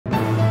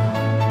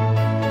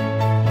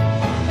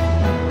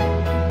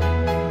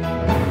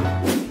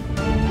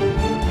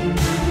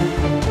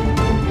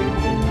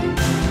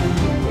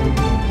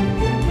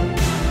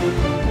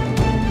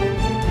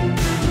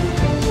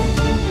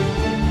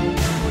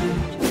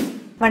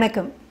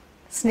வணக்கம்.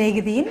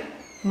 ஸ்நேகிதியின்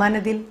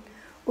மனதில்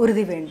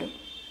உறுதி வேண்டும்.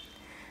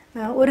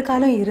 ஒரு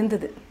காலம்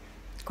இருந்தது.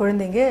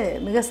 குழந்தைங்க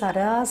மிக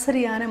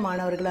சராசரியான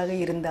மாணவர்களாக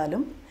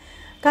இருந்தாலும்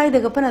தாய்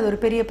தகப்பன் அது ஒரு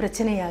பெரிய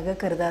பிரச்சனையாக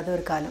கருதாத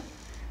ஒரு காலம்.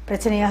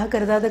 பிரச்சனையாக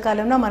கருதாத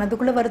காலம்னா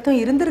மனதுக்குள்ளே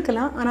வருத்தம்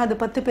இருந்திருக்கலாம். ஆனால் அது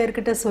 10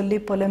 பேர்கிட்ட சொல்லி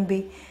புலம்பி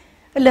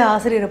இல்லை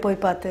ஆசிரியரை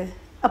போய் பார்த்து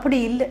அப்படி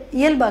இல்லை,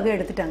 இயல்பாக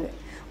எடுத்துட்டாங்க.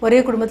 ஒரே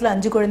குடும்பத்தில்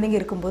 5 குழந்தைங்க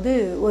இருக்கும்போது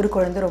ஒரு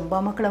குழந்தை ரொம்ப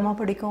அமக்கலமாக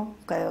படிக்கும்,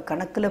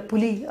 கணக்கில்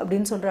புலி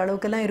அப்படின்னு சொல்கிற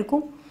அளவுக்கெல்லாம்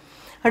இருக்கும்.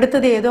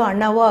 அடுத்தது ஏதோ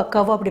அண்ணாவோ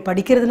அக்காவோ அப்படி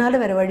படிக்கிறதுனால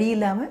வேறு வழி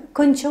இல்லாமல்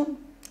கொஞ்சம்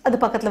அது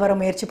பக்கத்தில் வர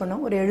முயற்சி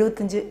பண்ணோம். ஒரு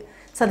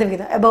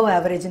 75% அபவ்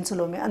ஆவரேஜ்னு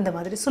சொல்லுவோமே, அந்த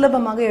மாதிரி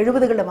சுலபமாக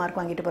 70களில் மார்க்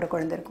வாங்கிட்டு போகிற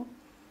குழந்தை இருக்கும்.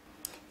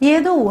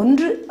 ஏதோ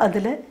ஒன்று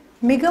அதில்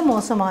மிக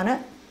மோசமான,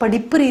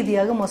 படிப்பு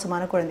ரீதியாக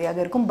மோசமான குழந்தையாக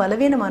இருக்கும்,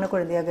 பலவீனமான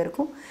குழந்தையாக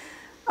இருக்கும்.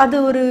 அது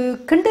ஒரு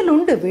கிண்டல்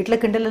உண்டு.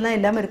 வீட்டில் கிண்டலெல்லாம்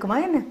இல்லாமல் இருக்குமா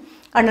என்ன?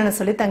 அண்ணனை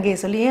சொல்லி தங்கையை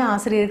சொல்லி, ஏன்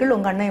ஆசிரியர்கள்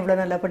உங்கள் அண்ணன் இவ்வளோ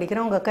நல்லா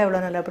படிக்கிறான், உங்கள் அக்கா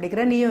இவ்வளோ நல்லா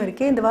படிக்கிறா, நீயும்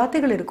இருக்கே, இந்த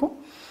வார்த்தைகள் இருக்கும்.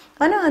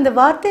 ஆனால் அந்த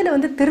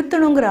வார்த்தையில்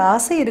திருத்தணுங்கிற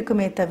ஆசை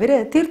இருக்குமே தவிர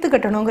தீர்த்து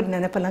கட்டணுங்கிற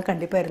நினைப்பெல்லாம்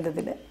கண்டிப்பாக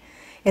இருந்ததில்லை.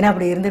 ஏன்னா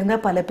அப்படி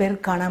இருந்திருந்தால் பல பேர்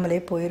காணாமலே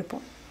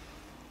போயிருப்போம்.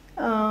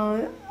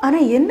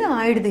 ஆனால் என்ன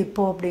ஆயிடுது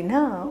இப்போது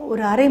அப்படின்னா,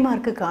 ஒரு அரை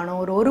மார்க்கு காணும்,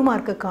 ஒரு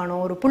மார்க்கு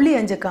காணும், ஒரு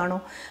 0.5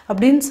 காணும்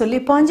அப்படின்னு சொல்லி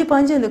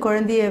பாஞ்சு அந்த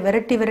குழந்தைய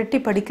விரட்டி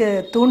படிக்க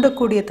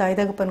தூண்டக்கூடிய தாய்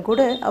தகப்பன்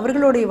கூட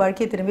அவர்களுடைய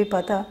வாழ்க்கையை திரும்பி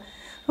பார்த்தா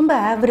ரொம்ப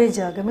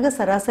ஆவரேஜாக, மிக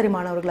சராசரி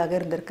மாணவர்களாக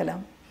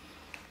இருந்திருக்கலாம்.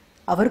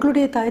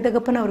 அவர்களுடைய தாய்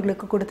தகப்பன்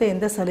அவர்களுக்கு கொடுத்த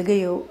எந்த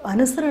சலுகையோ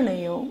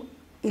அனுசரணையோ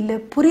இல்லை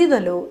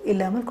புரிதலோ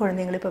இல்லாமல்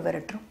குழந்தைங்களை இப்போ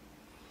விரட்டுறோம்.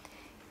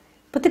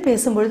 பற்றி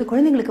பேசும்பொழுது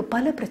குழந்தைங்களுக்கு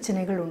பல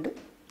பிரச்சனைகள் உண்டு.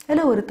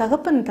 அதில் ஒரு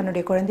தகப்பன்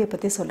தன்னுடைய குழந்தையை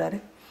பற்றி சொல்கிறாரு.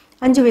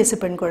 5 வயசு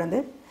பெண் குழந்தை.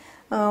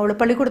 அவளை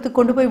பள்ளிக்கூடத்துக்கு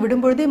கொண்டு போய்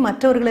விடும்பொழுதே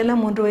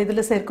மற்றவர்களெல்லாம் 3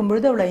 வயதில்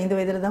சேர்க்கும்பொழுது அவளை 5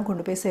 வயதில் தான்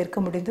கொண்டு போய்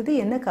சேர்க்க முடிந்தது.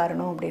 என்ன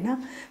காரணம் அப்படின்னா,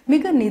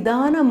 மிக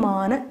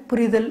நிதானமான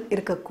புரிதல்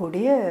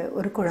இருக்கக்கூடிய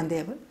ஒரு குழந்தை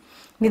அவள்.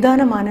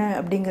 நிதானமான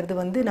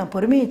அப்படிங்கிறது நான்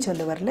பொறுமையை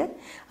சொல்ல வரல,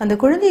 அந்த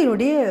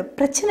குழந்தையினுடைய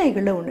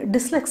பிரச்சனைகளில் ஒன்று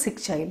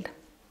டிஸ்லெக்சிக் சைல்டு,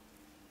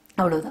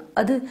 அவ்வளோதான்.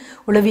 அது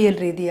உளவியல்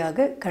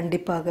ரீதியாக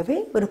கண்டிப்பாகவே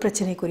ஒரு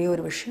பிரச்சனைக்குரிய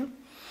ஒரு விஷயம்.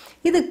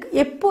 இது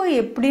எப்போ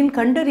எப்படின்னு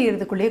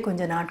கண்டறியறதுக்குள்ளேயே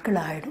கொஞ்சம் நாட்கள்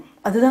ஆகிடும்.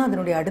 அதுதான்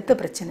அதனுடைய அடுத்த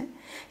பிரச்சனை.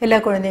 எல்லா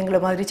குழந்தைங்கள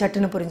மாதிரி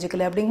சட்டுன்னு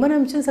புரிஞ்சுக்கல அப்படிங்கும்போது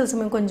நினச்சி சில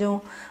சமயம் கொஞ்சம்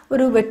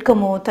ஒரு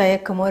வெட்கமோ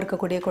தயக்கமோ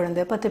இருக்கக்கூடிய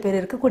குழந்தை, 10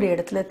 பேர் இருக்கக்கூடிய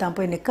இடத்துல தான்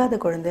போய் நிற்காத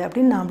குழந்தை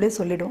அப்படின்னு நாமளே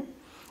சொல்லிவிடுவோம்.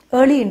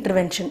 ஏர்லி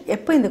இன்டர்வென்ஷன்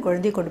எப்போ இந்த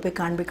குழந்தையை கொண்டு போய்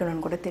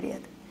காண்பிக்கணும்னு கூட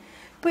தெரியாது.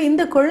 இப்போ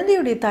இந்த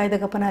குழந்தையுடைய தாய்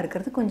தகப்பனாக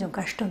இருக்கிறது கொஞ்சம்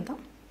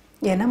கஷ்டம்தான்.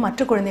 ஏன்னா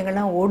மற்ற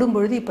குழந்தைங்கள்லாம்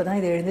ஓடும்பொழுது இப்போ தான்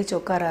இதை எழுந்திரிச்சு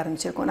உட்கார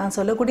ஆரம்பிச்சிருக்கோம். நான்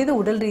சொல்லக்கூடியது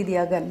உடல்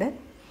ரீதியாக அல்ல,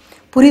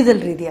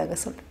 புரிதல் ரீதியாக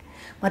சொல்கிறேன்.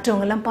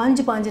 மற்றவங்கெல்லாம்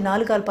பாஞ்சு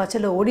 4 கால்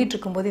பாய்ச்சலில் ஓடிட்டு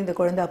இருக்கும்போது இந்த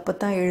குழந்தை அப்போ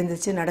தான்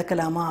எழுந்திரிச்சு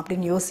நடக்கலாமா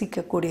அப்படின்னு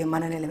யோசிக்கக்கூடிய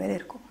மனநிலை வேறு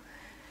இருக்கும்.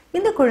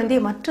 இந்த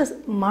குழந்தையை மற்ற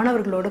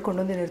மாணவர்களோடு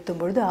கொண்டு வந்து நிறுத்தும்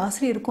பொழுது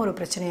ஆசிரியருக்கும் ஒரு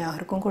பிரச்சனையாக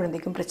இருக்கும்,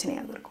 குழந்தைக்கும்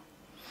பிரச்சனையாக இருக்கும்.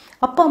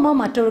 அப்பா அம்மா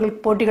மற்றவர்கள்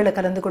போட்டிகளை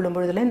கலந்து கொள்ளும்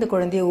பொழுதுல இந்த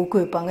குழந்தையை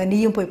ஊக்குவிப்பாங்க,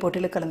 நீயும் போய்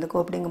போட்டியில் கலந்துக்கோ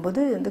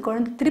அப்படிங்கும்போது இந்த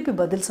குழந்தை திருப்பி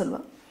பதில்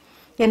சொல்லுவாள்,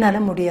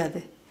 என்னால் முடியாது,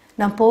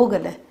 நான்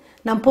போகலை,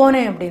 நான்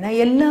போனேன் அப்படின்னா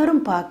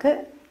எல்லாரும் பார்க்க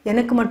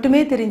எனக்கு மட்டுமே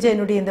தெரிஞ்ச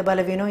என்னுடைய இந்த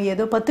பலவீனம்,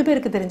 ஏதோ 10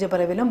 பேருக்கு தெரிஞ்ச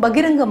பலவீனம்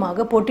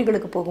பகிரங்கமாக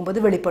போட்டிகளுக்கு போகும்போது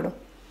வெளிப்படும்.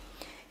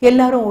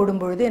 எல்லாரும்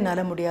ஓடும்பொழுது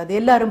என்னால் முடியாது,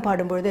 எல்லாரும்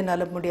பாடும்பொழுது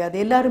என்னால் முடியாது,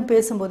 எல்லாரும்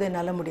பேசும்போது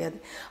என்னால் முடியாது,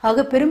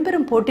 ஆக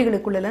பெரும்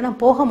போட்டிகளுக்குள்ளெல்லாம்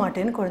நான் போக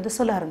மாட்டேன்னு குழந்தை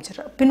சொல்ல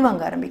ஆரம்பிச்சிடறான்,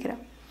 பின்வாங்க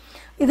ஆரம்பிக்கிறான்.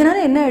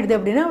 இதனால் என்ன ஆயிடுது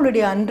அப்படின்னா,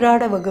 அவளுடைய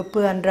அன்றாட வகுப்பு,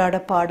 அன்றாட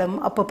பாடம்,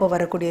 அப்பப்போ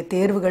வரக்கூடிய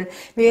தேர்வுகள்,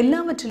 இவை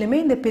எல்லாவற்றிலுமே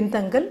இந்த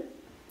பின்தங்கல்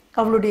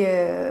அவளுடைய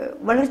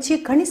வளர்ச்சியை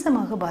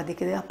கணிசமாக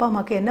பாதிக்குது. அப்பா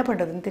அம்மாவுக்கு என்ன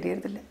பண்ணுறதுன்னு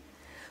தெரியறதில்லை.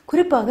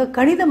 குறிப்பாக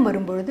கணிதம்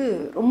வரும்பொழுது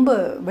ரொம்ப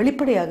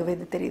வெளிப்படையாகவே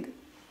இது தெரியுது.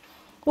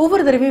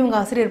 ஒவ்வொரு தடவையும் இவங்க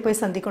ஆசிரியர்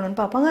போய் சந்திக்கணும்னு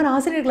பார்ப்பாங்க. ஆனால்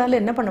ஆசிரியர்களால்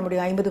என்ன பண்ண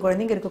முடியும்? 50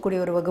 குழந்தைங்க இருக்கக்கூடிய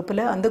ஒரு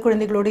வகுப்பில் அந்த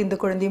குழந்தைகளோடு இந்த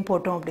குழந்தையும்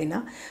போட்டோம்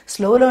அப்படின்னா,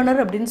 ஸ்லோ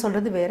லேர்னர் அப்படின்னு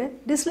சொல்கிறது வேறு,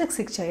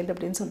 டிஸ்லெக்சிக் சைல்டு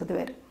அப்படின்னு சொல்கிறது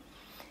வேறு.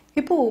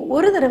 இப்போது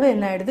ஒரு தடவை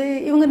என்ன ஆகிடுது,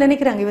 இவங்க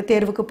நினைக்கிறாங்க இவ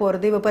தேர்வுக்கு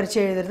போகிறது, இவ பரீட்சை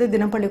எழுதுறது,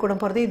 தினம்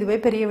பள்ளிக்கூடம் போகிறது, இதுவே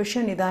பெரிய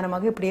விஷயம்,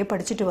 நிதானமாக இப்படியே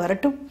படிச்சுட்டு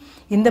வரட்டும்.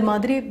 இந்த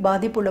மாதிரி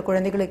பாதிப்புள்ள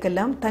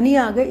குழந்தைகளுக்கெல்லாம்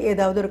தனியாக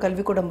ஏதாவது ஒரு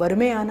கல்விக்கூடம்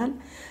வருமே ஆனால்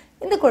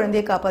இந்த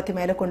குழந்தையை காப்பாற்றி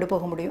மேலே கொண்டு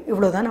போக முடியும்,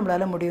 இவ்வளோதான்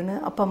நம்மளால் முடியும்னு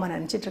அப்பா அம்மா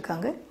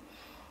நினச்சிட்ருக்காங்க.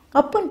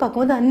 அப்பன்னு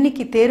பார்க்கும்போது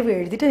அன்றைக்கி தேர்வு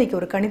எழுதிட்டு, அன்றைக்கி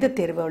ஒரு கணித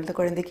தேர்வு அவளது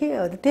குழந்தைக்கு,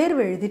 அது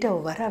தேர்வு எழுதிட்டு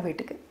அவள் வரா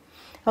வீட்டுக்கு.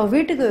 அவள்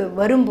வீட்டுக்கு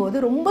வரும்போது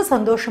ரொம்ப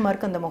சந்தோஷமாக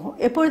இருக்குது அந்த முகம்.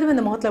 எப்பொழுதுமே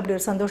அந்த முகத்தில் அப்படி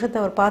ஒரு சந்தோஷத்தை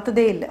அவர்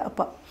பார்த்ததே இல்லை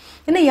அப்பா.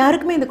 ஏன்னா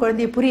யாருக்குமே இந்த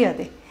குழந்தைய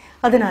புரியாதே.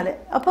 அதனால்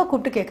அப்பா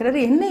கூப்பிட்டு கேட்குறாரு,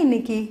 என்ன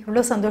இன்னைக்கு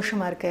இவ்வளோ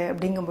சந்தோஷமாக இருக்க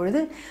அப்படிங்கும்பொழுது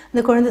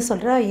அந்த குழந்தை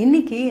சொல்கிறா,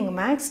 இன்றைக்கி எங்கள்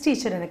மேக்ஸ்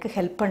டீச்சர் எனக்கு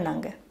ஹெல்ப்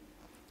பண்ணாங்க.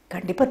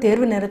 கண்டிப்பாக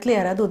தேர்வு நேரத்தில்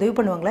யாராவது உதவி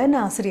பண்ணுவாங்களா என்ன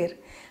ஆசிரியர்?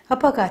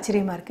 அப்பாவுக்கு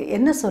ஆச்சரியமாக இருக்குது.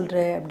 என்ன சொல்கிற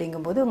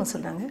அப்படிங்கும்போது அவங்க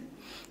சொல்கிறாங்க,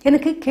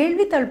 எனக்கு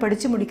கேள்வித்தாள்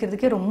படித்து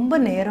முடிக்கிறதுக்கே ரொம்ப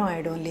நேரம்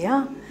ஆகிடும் இல்லையா,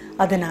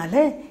 அதனால்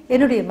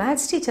என்னுடைய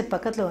மேத்ஸ் டீச்சர்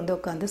பக்கத்தில் வந்து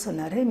உட்காந்து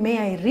சொன்னார், மே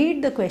ஐ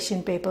read the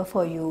question paper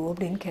for you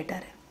அப்படின்னு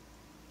கேட்டார்.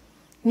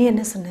 நீ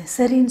என்ன சொன்ன?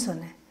 சரின்னு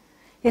சொன்னேன்.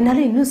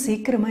 என்னால் இன்னும்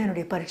சீக்கிரமாக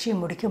என்னுடைய பரீட்சையை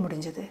முடிக்க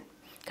முடிஞ்சது.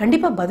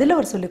 கண்டிப்பாக பதில்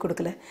அவர் சொல்லிக்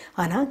கொடுக்கல,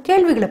 ஆனால்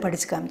கேள்விகளை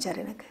படித்து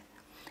காமிச்சார் எனக்கு.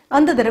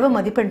 அந்த தடவை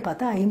மதிப்பெண்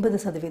பார்த்தா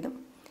 50%.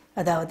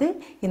 அதாவது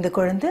இந்த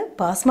குழந்தை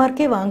பாஸ்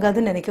மார்க்கே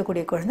வாங்காதுன்னு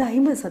நினைக்கக்கூடிய குழந்தை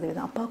 50%.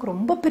 அப்பாவுக்கு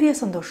ரொம்ப பெரிய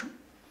சந்தோஷம்.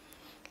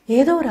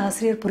 ஏதோ ஒரு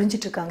ஆசிரியர்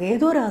புரிஞ்சிட்டு இருக்காங்க,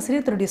 ஏதோ ஒரு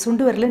ஆசிரியர் தன்னுடைய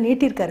சுண்டு விரலை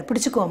நீட்டியிருக்காரு,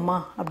 பிடிச்சிக்கோ அம்மா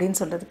அப்படின்னு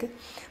சொல்கிறதுக்கு.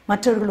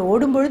 மற்றவர்கள்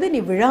ஓடும்பொழுது நீ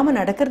விழாமல்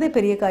நடக்கிறதே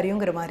பெரிய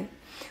காரியங்கிற மாதிரி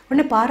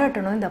உடனே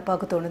பாராட்டணும்னு இந்த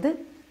அப்பாவுக்கு தோணுது.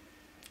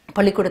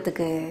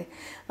 பள்ளிக்கூடத்துக்கு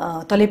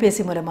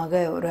தொலைபேசி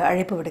மூலமாக ஒரு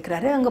அழைப்பு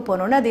விடுக்கிறாரு. அங்கே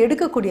போனோன்னே அதை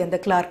எடுக்கக்கூடிய அந்த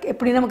கிளார்க்,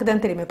 எப்படி நமக்கு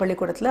தான் தெரியுமே,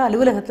 பள்ளிக்கூடத்தில்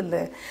அலுவலகத்தில்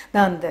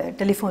தான் அந்த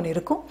டெலிஃபோன்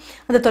இருக்கும்.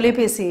 அந்த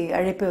தொலைபேசி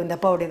அழைப்பு இந்த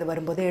அப்பாவுடையது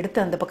வரும்போது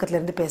எடுத்து அந்த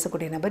பக்கத்துலேருந்து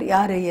பேசக்கூடிய நபர்,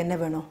 யார், என்ன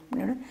வேணும்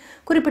அப்படின்னு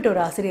குறிப்பிட்ட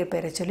ஒரு ஆசிரியர்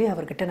பெயரை சொல்லி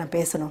அவர்கிட்ட நான்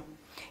பேசணும்.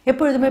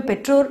 எப்பொழுதுமே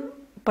பெற்றோர்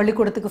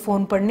பள்ளிக்கூடத்துக்கு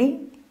ஃபோன் பண்ணி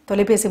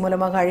தொலைபேசி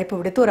மூலமாக அழைப்பு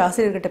விடுத்து ஒரு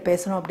ஆசிரியர்கிட்ட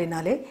பேசணும்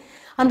அப்படின்னாலே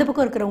அந்த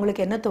பக்கம்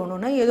இருக்கிறவங்களுக்கு என்ன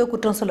தோணுன்னா, ஏதோ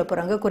குற்றம் சொல்ல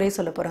போகிறாங்க, குறை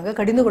சொல்ல போகிறாங்க,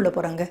 கடிந்து கொள்ள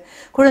போகிறாங்க,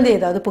 குழந்தை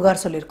ஏதாவது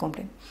புகார் சொல்லியிருக்கோம்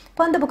அப்படின்னு.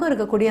 இப்போ அந்த பக்கம்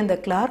இருக்கக்கூடிய அந்த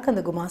கிளார்க்,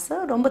 அந்த குமாசா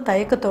ரொம்ப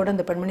தயக்கத்தோடு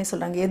அந்த பெண்மணி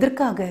சொல்கிறாங்க,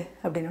 எதற்காக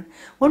அப்படின்னு.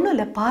 ஒன்றும்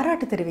இல்லை,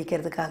 பாராட்டு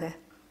தெரிவிக்கிறதுக்காக.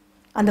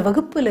 அந்த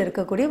வகுப்பில்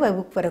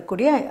வகுப்பு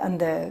வரக்கூடிய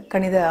அந்த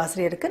கணித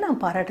ஆசிரியருக்கு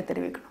நான் பாராட்டு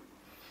தெரிவிக்கணும்.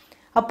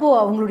 அப்போது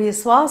அவங்களுடைய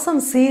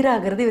சுவாசம்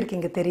சீராகிறது இவருக்கு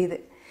இங்கே தெரியுது.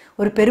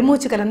 ஒரு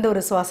பெருமூச்சு கலந்த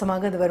ஒரு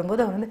சுவாசமாக அது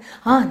வரும்போது அவர் வந்து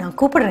நான்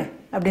கூப்பிடுறேன்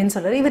அப்படின்னு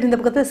சொல்கிறார். இவர் இந்த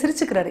பக்கத்தை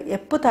சிரிச்சுக்கிறாரு.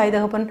 எப்போ தாய்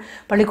தகப்பன்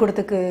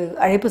பள்ளிக்கூடத்துக்கு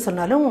அழைப்பு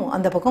சொன்னாலும்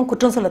அந்த பக்கம்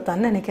குற்றம்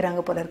சொல்லத்தான்னு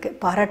நினைக்கிறாங்க போல இருக்கு,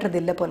 பாராட்டுறது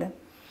இல்லை போல.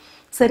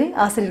 சரி,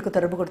 ஆசிரியருக்கு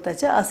தொடர்பு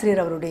கொடுத்தாச்சு.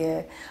 ஆசிரியர்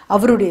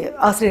அவருடைய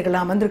ஆசிரியர்கள்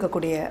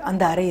அமர்ந்திருக்கக்கூடிய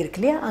அந்த அறை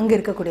இருக்கு இல்லையா, அங்கே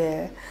இருக்கக்கூடிய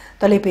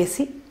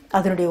தொலைபேசி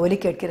அதனுடைய ஒலி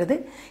கேட்கிறது.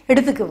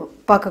 எடுத்துக்கு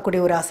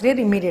பார்க்கக்கூடிய ஒரு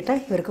ஆசிரியர்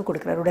இம்மீடியட்டாக இவருக்கு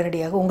கொடுக்குறாரு,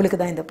 உடனடியாக உங்களுக்கு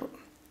தான் இந்த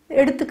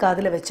எடுத்து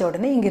காதில் வச்ச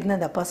உடனே இங்கேருந்து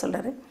அந்த அப்பா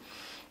சொல்கிறாரு,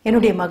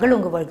 என்னுடைய மகள்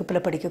உங்கள்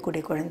வகுப்பில்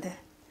படிக்கக்கூடிய குழந்தை,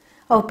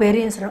 அவள்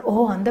பேரையும் சொல்கிறார். ஓ,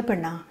 அந்த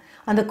பெண்ணா?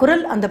 அந்த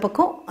குரல் அந்த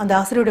பக்கம் அந்த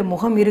ஆசிரியருடைய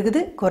முகம்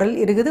இருக்குது, குரல்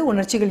இருக்குது,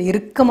 உணர்ச்சிகள்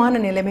இறுக்கமான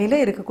நிலைமையில்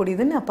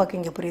இருக்கக்கூடியதுன்னு அப்பாவுக்கு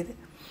இங்கே புரியுது.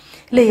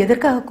 இல்லை,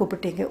 எதற்காக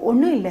கூப்பிட்டீங்க?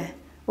 ஒன்றும் இல்லை,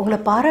 உங்களை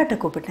பாராட்ட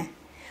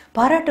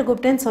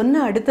கூப்பிட்டேன்னு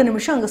சொன்ன அடுத்த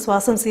நிமிஷம் அங்கே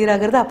சுவாசம்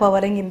சீராகிறது. அப்பா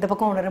வரைங்க இந்த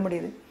பக்கம் உணர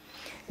முடியுது.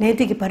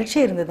 நேத்திக்கு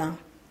பரீட்சை இருந்துதான்,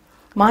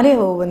 மாலை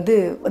அவள்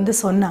வந்து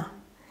சொன்னா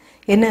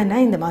என்னன்னா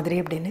இந்த மாதிரி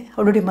அப்படின்னு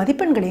அவளுடைய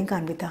மதிப்பெண்களையும்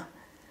காண்பித்தான்.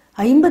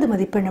 50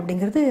 மதிப்பெண்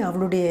அப்படிங்கிறது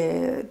அவளுடைய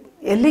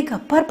எல்லைக்கு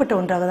அப்பாற்பட்ட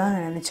ஒன்றாக தான்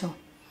நினச்சோம்.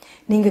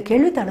 நீங்கள்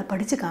கேள்வித்தாளை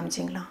படித்து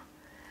காமிச்சிங்களா?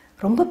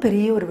 ரொம்ப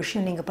பெரிய ஒரு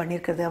விஷயம் நீங்கள்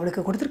பண்ணியிருக்கிறது.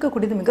 அவளுக்கு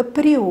கொடுத்துருக்கக்கூடியது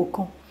மிகப்பெரிய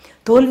ஊக்கம்.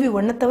 தோல்வி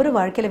ஒன்றை தவிர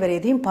வாழ்க்கையில் வேறு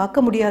எதையும்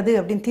பார்க்க முடியாது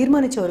அப்படின்னு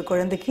தீர்மானித்த ஒரு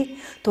குழந்தைக்கு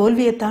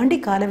தோல்வியை தாண்டி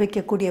கால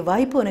வைக்கக்கூடிய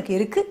வாய்ப்பு உனக்கு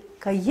இருக்குது.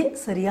 கையை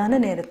சரியான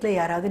நேரத்தில்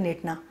யாராவது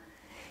நீட்டினா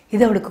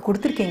இதை அவளுக்கு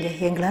கொடுத்துருக்கீங்க.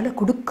 எங்களால்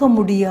கொடுக்க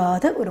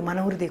முடியாத ஒரு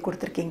மன உறுதியை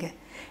கொடுத்துருக்கீங்க.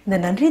 இந்த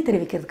நன்றியை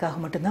தெரிவிக்கிறதுக்காக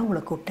மட்டும்தான்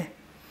உங்களை கூப்பிட்டேன்.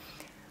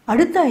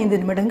 அடுத்த 5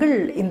 நிமிடங்கள்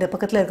இந்த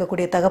பக்கத்தில்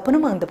இருக்கக்கூடிய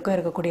தகப்பனும் அந்த பக்கம்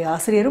இருக்கக்கூடிய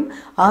ஆசிரியரும்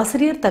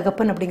ஆசிரியர்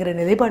தகப்பன் அப்படிங்கிற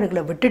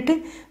நிலைப்பாடுகளை விட்டுட்டு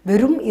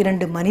வெறும்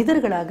 2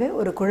 மனிதர்களாக,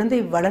 ஒரு குழந்தை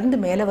வளர்ந்து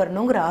மேலே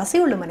வரணுங்கிற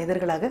ஆசையுள்ள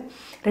மனிதர்களாக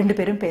 2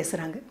 பேரும்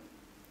பேசுகிறாங்க.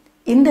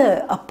 இந்த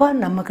அப்பா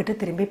நம்மக்கிட்ட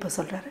திரும்பி இப்போ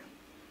சொல்கிறாரு.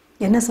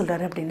 என்ன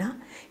சொல்கிறாரு அப்படின்னா,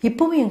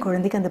 இப்போவும் என்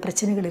குழந்தைக்கு அந்த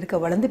பிரச்சனைகள் இருக்க,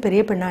 வளர்ந்து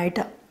பெரிய பெண்ணாக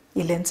ஆயிட்டா,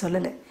 இல்லைன்னு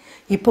சொல்லலை,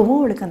 இப்போவும்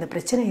அவளுக்கு அந்த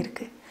பிரச்சனை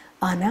இருக்குது.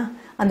 ஆனால்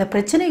அந்த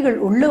பிரச்சனைகள்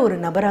உள்ள ஒரு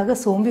நபராக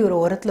சோம்பி ஒரு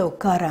ஓரத்தில்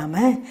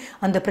உட்காராமல்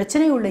அந்த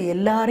பிரச்சனை உள்ள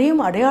எல்லாரையும்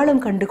அடையாளம்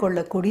கண்டு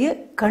கொள்ளக்கூடிய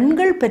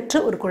கண்கள்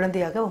பெற்ற ஒரு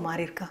குழந்தையாக அவள்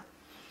மாறியிருக்கா.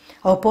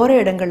 அவள் போகிற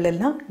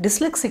இடங்கள்லாம்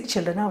டிஸ்லெக்சிக்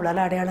சில்ட்ரனை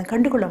அவளால் அடையாளம்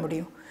கண்டு கொள்ள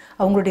முடியும்.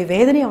 அவங்களுடைய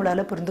வேதனை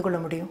அவளால் புரிந்து கொள்ள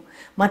முடியும்.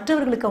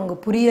 மற்றவர்களுக்கு அவங்க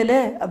புரியலை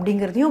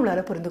அப்படிங்கிறதையும்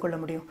அவளால் புரிந்து கொள்ள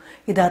முடியும்.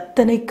 இது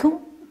அத்தனைக்கும்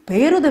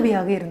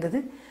பேருதவியாக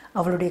இருந்தது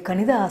அவளுடைய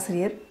கணித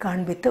ஆசிரியர்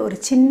காண்பித்த ஒரு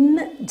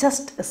சின்ன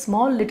just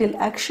small little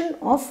action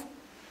of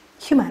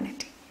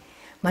humanity.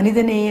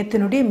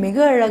 மனிதநேயத்தினுடைய மிக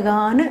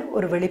அழகான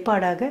ஒரு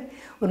வெளிப்பாடாக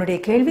உன்னுடைய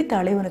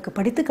கேள்வித்தாளை உனக்கு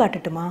படித்து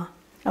காட்டட்டுமா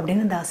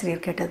அப்படின்னு அந்த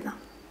ஆசிரியர் கேட்டது தான்.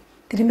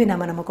 திரும்பி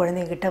நம்ம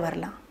குழந்தைங்கிட்ட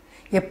வரலாம்.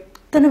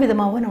 எத்தனை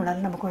விதமாகவும்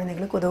நம்மளால் நம்ம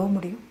குழந்தைங்களுக்கு உதவ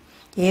முடியும்.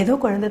 ஏதோ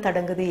குழந்தை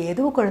தடங்குது,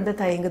 ஏதோ குழந்தை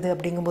தயங்குது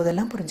அப்படிங்கும்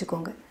போதெல்லாம்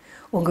புரிஞ்சுக்கோங்க,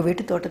 உங்கள்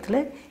வீட்டு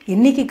தோட்டத்தில்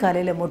இன்றைக்கி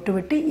காலையில் மொட்டு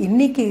விட்டு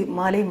இன்றைக்கி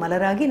மாலை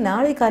மலராகி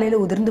நாளை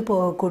காலையில் உதிர்ந்து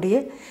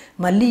போகக்கூடிய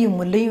மல்லியும்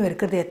முல்லையும்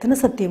இருக்கிறது எத்தனை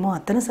சத்தியமோ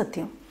அத்தனை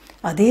சத்தியம்.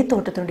 அதே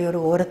தோட்டத்தினுடைய ஒரு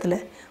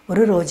ஓரத்தில்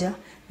ஒரு ரோஜா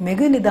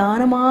மிக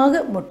நிதானமாக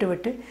மொட்டு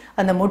விட்டு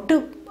அந்த மொட்டு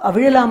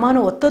அவிழலாமான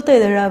ஒத்தொத்த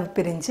இதழாக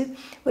பிரிஞ்சு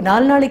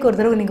 4 நாளைக்கு ஒரு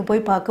தடவை நீங்கள்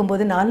போய்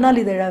பார்க்கும்போது 4 நாள்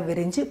இதழாக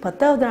விரிஞ்சு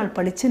 10ஆவது நாள்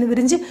பளிச்சுன்னு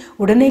விரிஞ்சு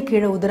உடனே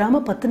கீழே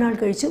உதிராமல் 10 நாள்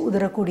கழித்து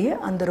உதிரக்கூடிய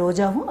அந்த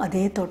ரோஜாவும்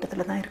அதே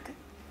தோட்டத்தில் தான் இருக்குது.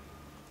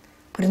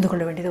 புரிந்து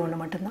கொள்ள வேண்டியது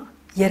ஒன்று மட்டும்தான்,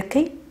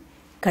 இயற்கை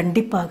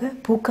கண்டிப்பாக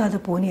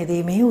பூக்காத பூன்னு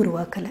எதையுமே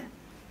உருவாக்கலை.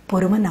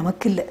 பொறுமை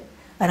நமக்கு இல்லை.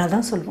 அதனால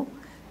தான் சொல்வோம்,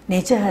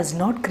 nature has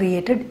not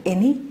created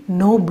any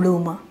no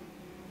ப்ளூமா,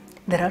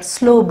 there are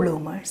slow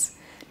bloomers.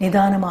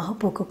 நிதானமாக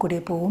பூக்கக்கூடிய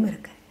பூவும்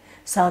இருக்குது.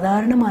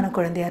 சாதாரணமான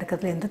குழந்தையாக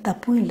இருக்கிறதுல எந்த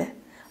தப்பும் இல்லை.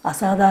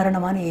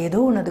 அசாதாரணமான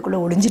ஏதோ ஒன்று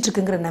அதுக்குள்ளே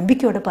ஒளிஞ்சிட்ருக்குங்கிற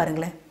நம்பிக்கையோடு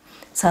பாருங்களேன்,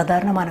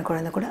 சாதாரணமான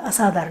குழந்தை கூட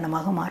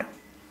அசாதாரணமாக மாறும்.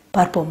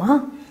 பார்ப்போமா?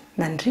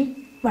 நன்றி,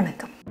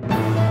 வணக்கம்.